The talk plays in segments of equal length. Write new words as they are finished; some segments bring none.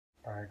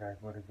Alright guys,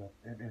 what is up?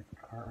 It is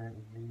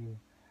currently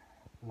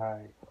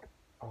like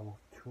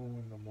almost 2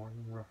 in the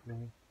morning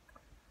roughly,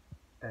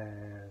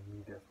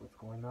 and guess what's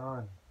going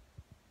on?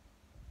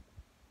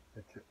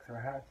 The chicks are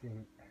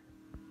hatching.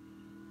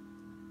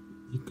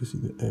 You can see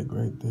the egg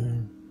right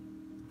there,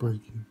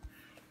 breaking.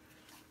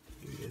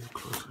 Give you a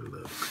closer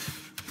look.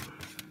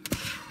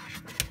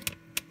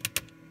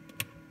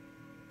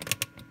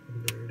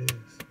 And there it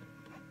is.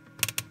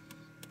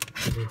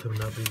 I'm going to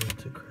not be able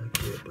to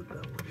crack it, but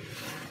that one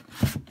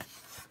is.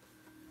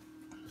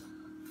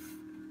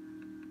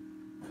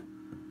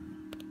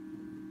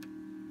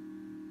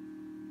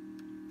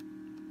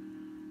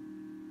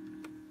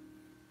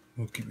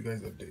 We'll keep you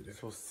guys updated.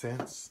 So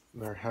since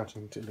they're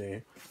hatching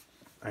today,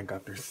 I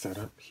got their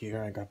setup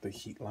here. I got the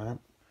heat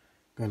lamp.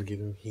 Gotta give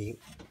them heat.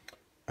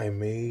 I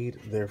made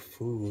their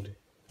food,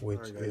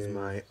 which is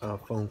my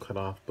phone cut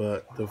off,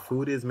 but the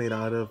food is made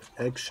out of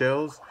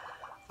eggshells,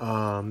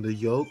 the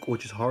yolk,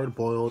 which is hard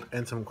boiled,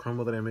 and some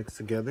crumble that I mixed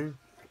together.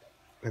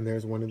 And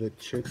there's one of the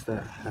chicks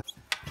that has.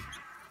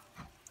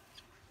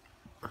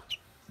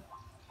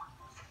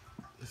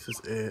 This is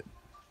it.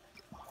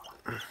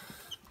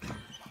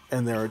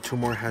 And there are 2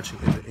 more hatching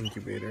in the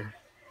incubator.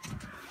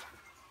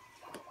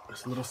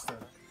 There's a little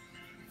setup.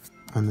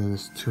 And then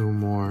there's 2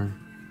 more.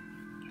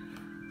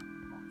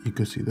 You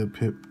can see the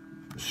pip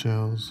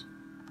shells.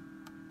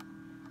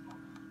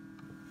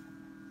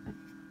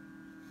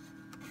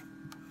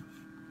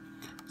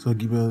 So I'll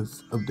keep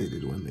us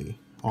updated when they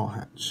all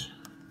hatch.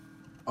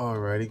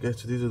 Alrighty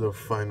guys, so these are the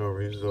final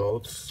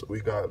results.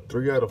 We got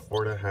 3 out of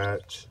 4 to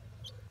hatch.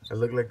 It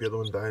looked like the other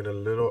one died a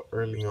little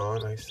early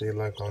on. I say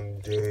like on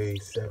day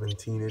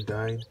 17 it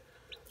died.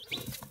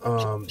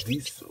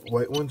 These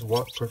white ones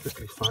walk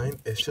perfectly fine.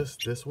 It's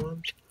just this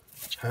one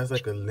has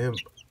like a limp.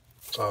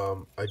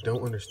 I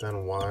don't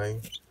understand why.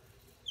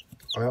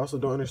 I also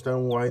don't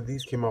understand why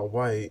these came out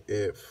white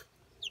if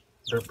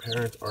their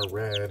parents are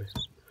red.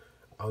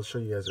 I'll show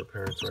you guys their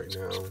parents right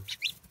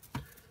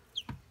now.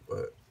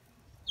 But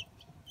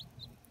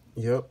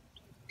yep,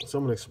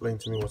 someone explain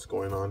to me what's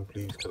going on,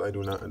 please, because I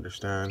do not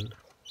understand.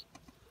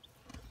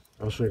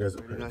 I'll show you guys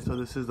the parents. So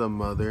this is the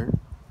mother,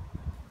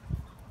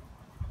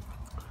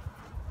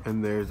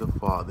 and there's the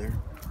father.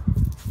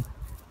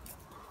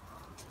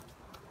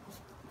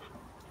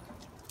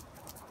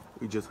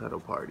 We just had a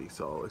party,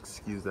 so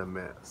excuse that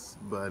mess.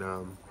 But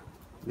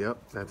yep,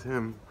 that's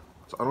him.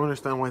 So I don't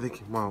understand why they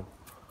came out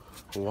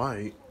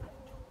white.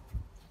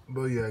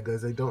 But yeah,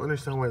 guys, I don't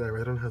understand why that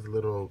red one has a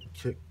little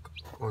kick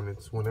on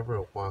it whenever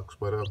it walks.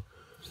 But other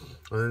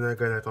than that,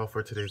 guys, that's all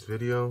for today's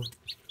video.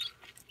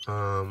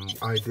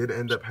 I did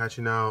end up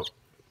hatching out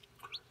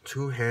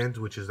 2 hens,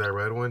 which is that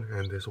red one,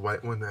 and this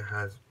white one that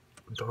has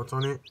dots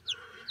on it.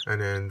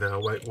 And then the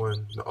white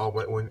one, the all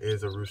white one,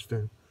 is a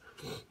rooster.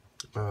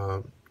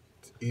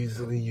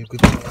 Easily you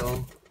could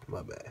tell,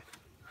 my bad,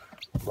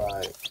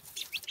 by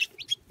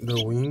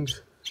the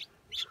wings.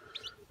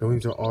 The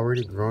wings are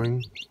already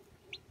growing.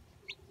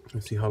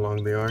 Let's see how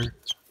long they are.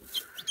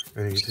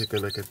 And you take a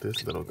look at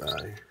this little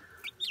guy.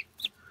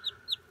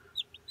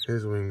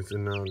 His wings are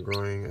not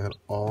growing at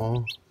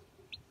all.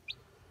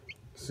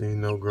 See,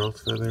 no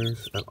growth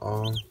feathers at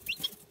all.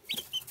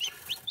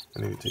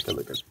 And if you take a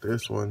look at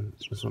this one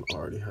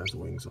already has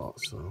wings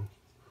also.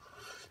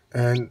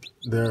 And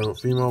their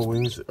female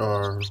wings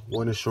are,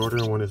 one is shorter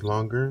and one is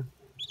longer.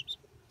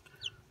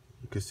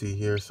 You can see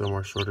here some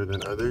are shorter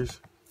than others.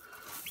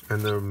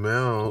 And their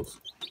males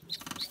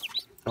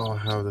all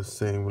have the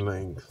same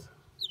length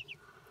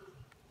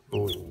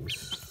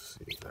wings.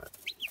 See if that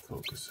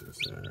focuses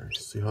there.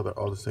 See how they're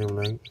all the same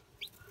length?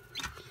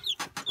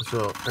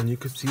 So, and you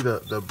can see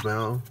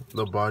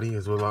the body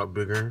is a lot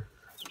bigger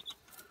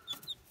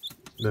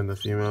than the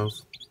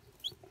females.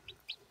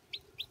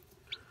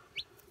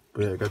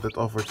 But yeah, guys, that's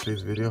all for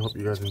today's video. Hope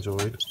you guys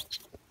enjoyed.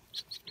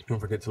 Don't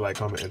forget to like,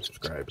 comment, and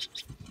subscribe.